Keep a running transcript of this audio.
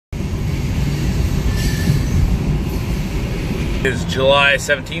It's July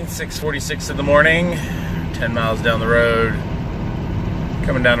 17th, 6:46 in the morning, 10 miles down the road.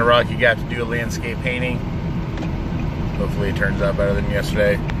 Coming down to Rocky Gap to do a landscape painting. Hopefully it turns out better than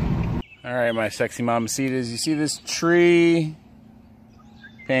yesterday. All right, my sexy mamacitas, you see this tree?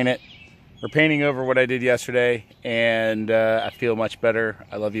 Paint it. We're painting over what I did yesterday, and I feel much better.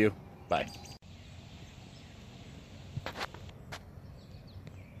 I love you. Bye.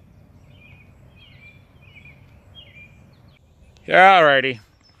 Alrighty.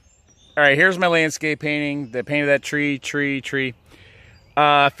 Alright, here's my landscape painting. The paint of that tree.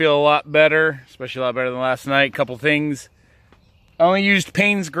 I feel a lot better, especially a lot better than last night. Couple things. I only used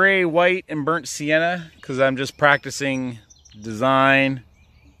Payne's Gray, White, and Burnt Sienna because I'm just practicing design,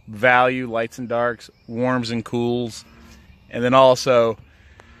 value, lights and darks, warms and cools. And then also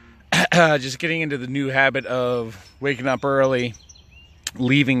just getting into the new habit of waking up early,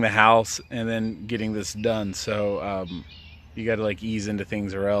 leaving the house, and then getting this done. So you got to like ease into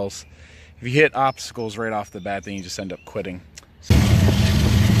things, or else if you hit obstacles right off the bat, then you just end up quitting.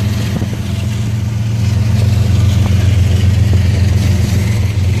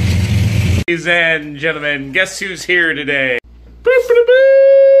 Ladies and gentlemen, guess who's here today?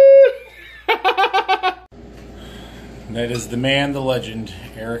 That is the man, the legend,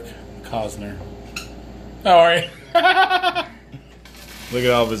 Eric Cosner. How are you? Look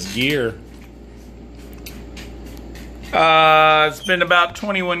at all of his gear. It's been about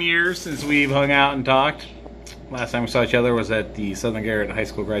 21 years since we've hung out and talked. Last time we saw each other was at the Southern Garrety High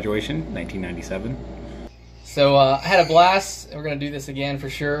School graduation, 1997. So I had a blast. We're gonna do this again for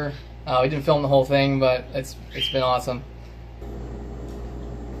sure. We didn't film the whole thing, but it's been awesome.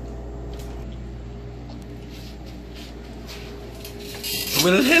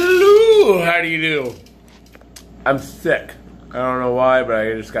 Well, hello! How do you do? I'm sick. I don't know why, but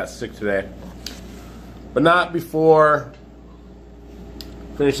I just got sick today. But not before.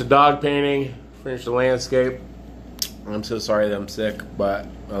 Finish the dog painting, finish the landscape. I'm so sorry that I'm sick, but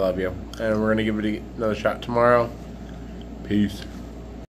I love you. And we're gonna give it another shot tomorrow. Peace.